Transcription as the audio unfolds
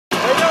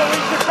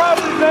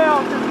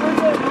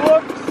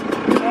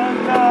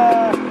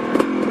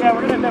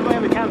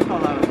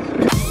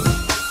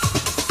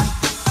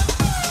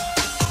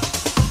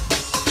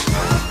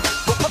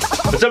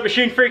What's up,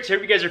 machine freaks?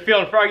 Hope you guys are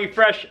feeling froggy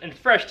fresh and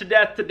fresh to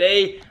death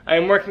today. I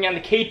am working on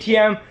the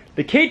KTM.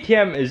 The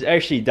KTM is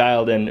actually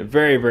dialed in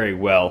very, very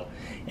well.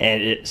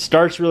 And it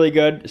starts really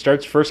good. It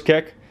starts first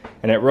kick,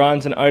 and it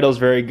runs and idles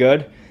very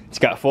good. It's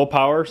got full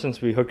power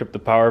since we hooked up the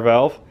power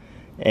valve.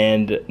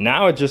 And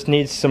now it just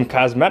needs some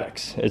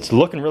cosmetics. It's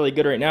looking really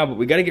good right now, but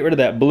we gotta get rid of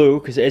that blue,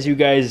 because as you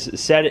guys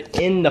said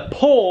in the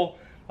poll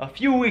a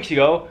few weeks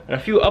ago, and a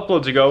few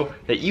uploads ago,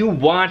 that you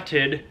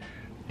wanted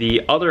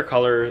the other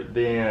color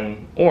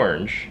than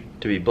orange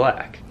to be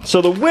black.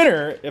 So the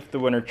winner, if the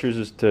winner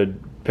chooses to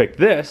pick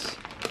this,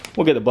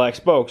 we'll get the black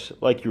spokes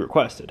like you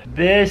requested.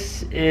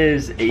 This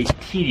is a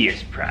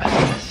tedious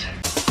process.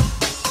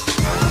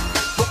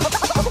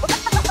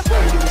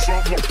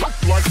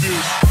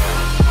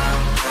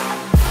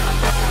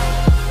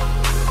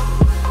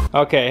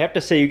 Okay, I have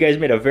to say you guys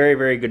made a very,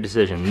 very good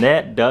decision.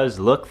 That does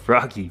look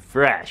froggy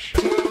fresh.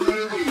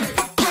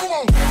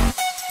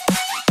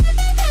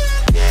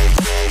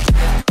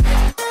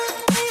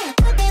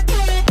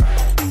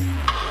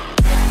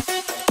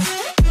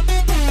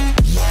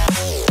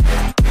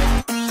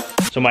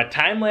 So my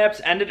time lapse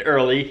ended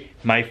early,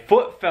 my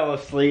foot fell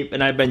asleep,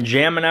 and I've been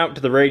jamming out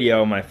to the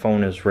radio. My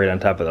phone is right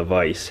on top of the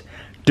vise,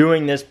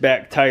 doing this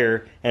back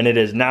tire, and it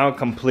is now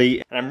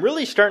complete. And I'm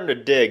really starting to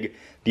dig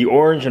the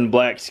orange and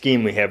black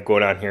scheme we have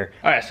going on here.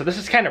 All right, so this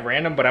is kind of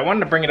random, but I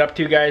wanted to bring it up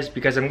to you guys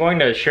because I'm going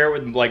to share it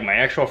with like my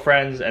actual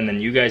friends and then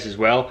you guys as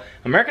well.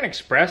 American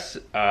Express,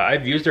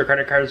 I've used their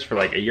credit cards for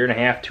like 1.5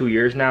 years, 2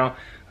 years now.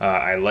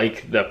 I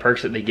like the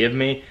perks that they give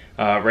me.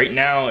 Right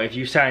now, if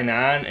you sign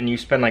on and you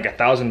spend like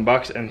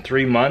 $1,000 in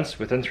 3 months,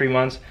 within 3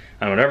 months,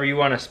 on whatever you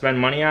want to spend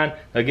money on,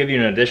 they'll give you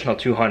an additional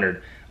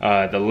 $200.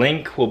 The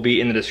link will be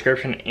in the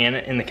description and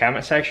in the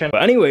comment section.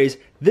 But anyways,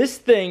 this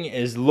thing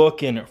is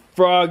looking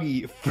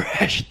froggy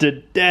fresh to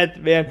death,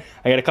 man.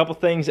 I got a couple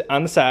things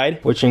on the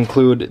side, which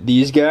include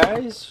these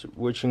guys,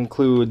 which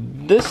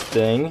include this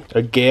thing,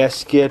 a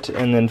gasket,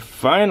 and then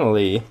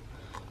finally,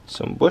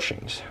 some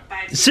bushings.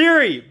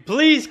 Siri,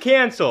 please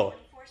cancel.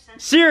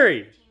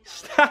 Siri,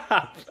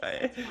 stop.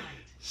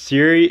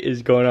 Siri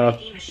is going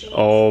off.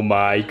 Oh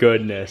my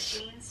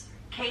goodness.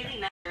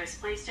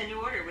 Placed a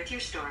new order with your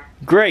store.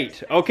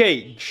 Great.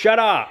 Okay, shut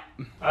up.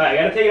 Alright, I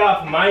gotta take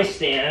off my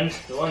stands,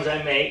 the ones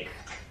I make.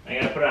 I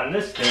gotta put on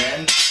this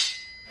stand.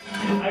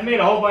 I made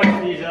a whole bunch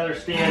of these other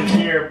stands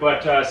here,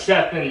 but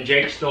Seth and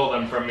Jake stole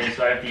them from me,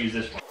 so I have to use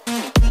this one.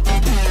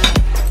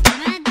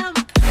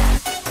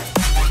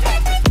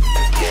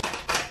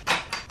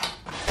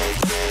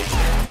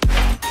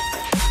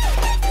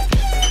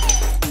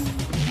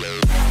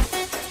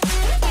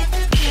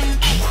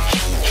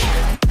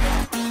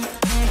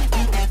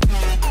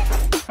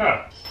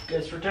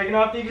 Guess we're taking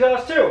off the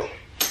exhaust too.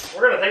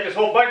 We're gonna take this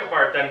whole bike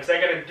apart then, because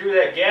I gotta do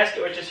that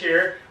gasket which is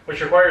here,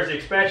 which requires the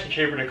expansion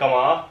chamber to come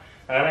off.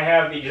 And then I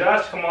have the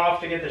exhaust come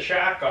off to get the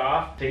shock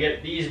off, to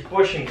get these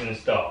bushings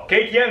installed.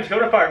 KTM's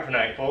going apart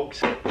tonight,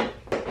 folks.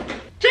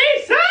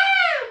 Jason!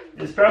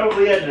 He's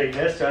probably editing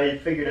this, so I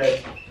figured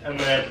I'm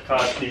gonna have to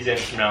toss these in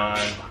from now on,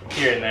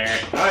 here and there.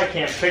 Now I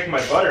can't pick my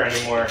butter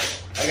anymore.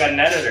 I got an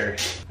editor.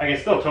 I can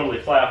still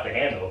totally fly off the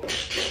handle.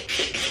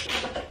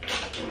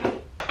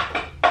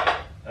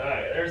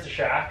 There's the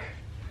shock.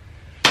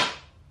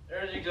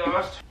 There's the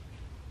exhaust.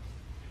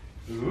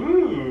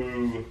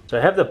 Ooh. So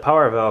I have the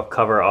power valve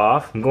cover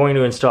off. I'm going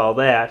to install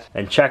that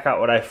and check out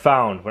what I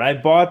found. When I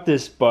bought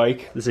this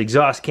bike, this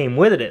exhaust came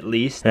with it at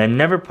least, and I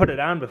never put it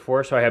on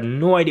before, so I have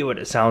no idea what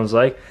it sounds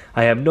like.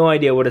 I have no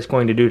idea what it's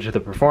going to do to the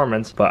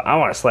performance, but I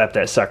want to slap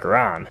that sucker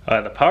on.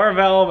 The power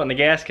valve and the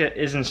gasket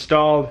is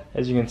installed.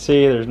 As you can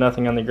see, there's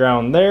nothing on the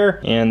ground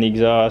there, and the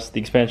exhaust, the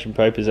expansion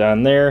pipe is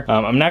on there.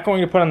 I'm not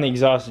going to put on the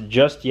exhaust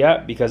just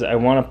yet because I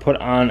want to put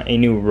on a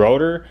new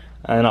rotor,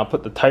 and I'll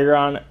put the tire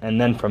on, and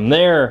then from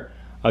there,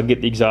 I'll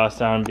get the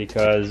exhaust on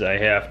because I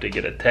have to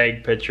get a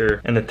tag picture,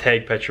 and the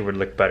tag picture would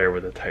look better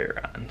with the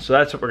tire on. So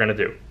that's what we're gonna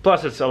do.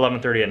 Plus it's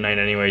 11:30 at night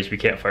anyways, we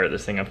can't fire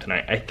this thing up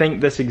tonight. I think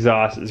this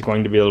exhaust is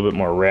going to be a little bit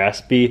more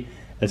raspy.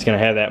 It's gonna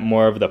have that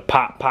more of the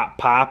pop, pop,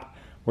 pop,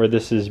 where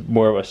this is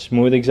more of a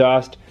smooth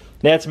exhaust.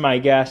 That's my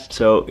guess.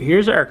 So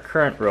here's our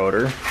current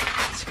rotor.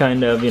 It's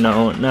kind of, you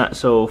know, not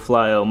so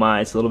fly oh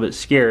my, it's a little bit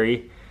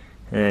scary.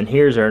 And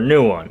here's our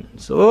new one.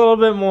 It's a little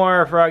bit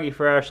more froggy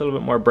fresh, a little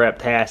bit more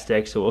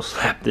braptastic, so we'll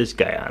slap this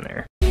guy on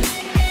there.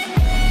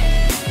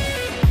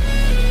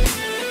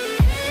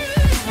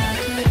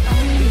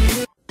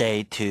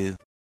 Day 2.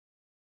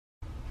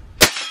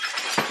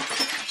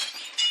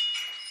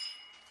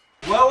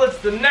 Well, it's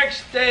the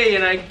next day,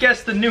 and I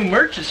guess the new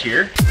merch is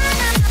here.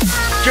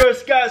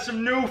 Just got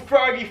some new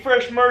froggy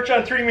fresh merch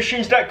on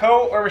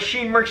 3dmachines.co or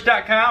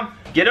machinemerch.com.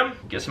 Get them,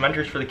 get some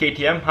entries for the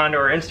KTM, Honda,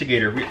 or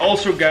Instigator. We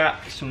also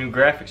got some new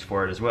graphics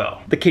for it as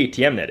well. The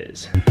KTM, that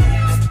is.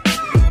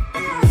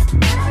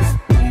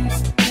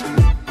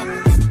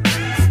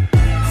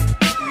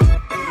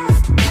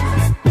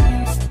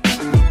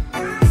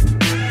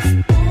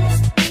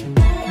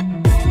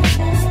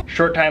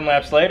 short time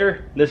lapse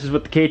later, this is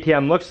what the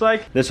KTM looks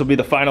like. This will be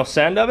the final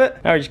send of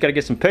it. Now we just gotta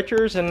get some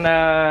pictures, and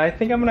I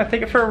think I'm gonna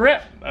take it for a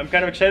rip. I'm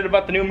kind of excited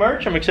about the new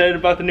merch. I'm excited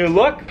about the new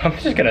look. I'm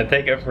just gonna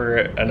take it for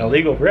an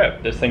illegal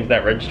rip. This thing's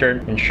not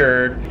registered,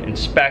 insured,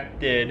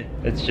 inspected.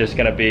 It's just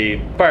gonna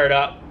be fired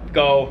up,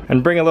 go,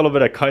 and bring a little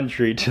bit of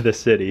country to the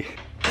city.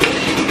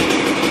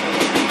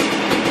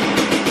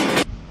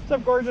 What's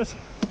up, gorgeous?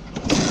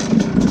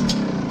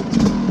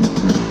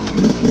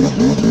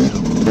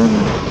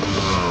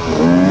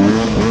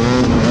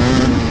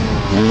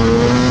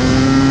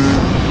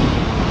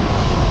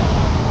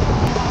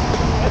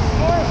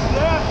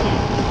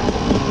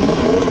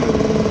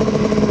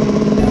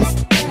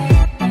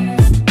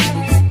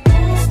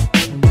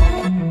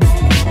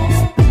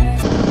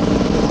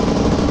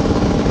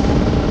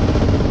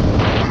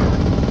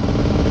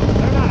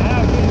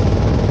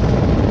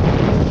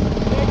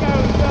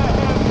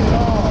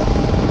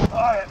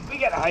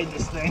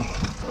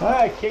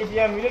 Alright,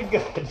 KTM, you did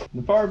good.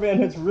 The power band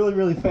hits really,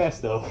 really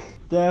fast though.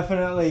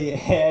 Definitely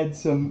had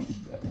some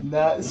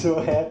not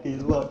so happy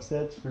looks,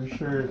 that's for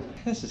sure.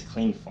 This is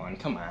clean fun,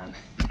 come on.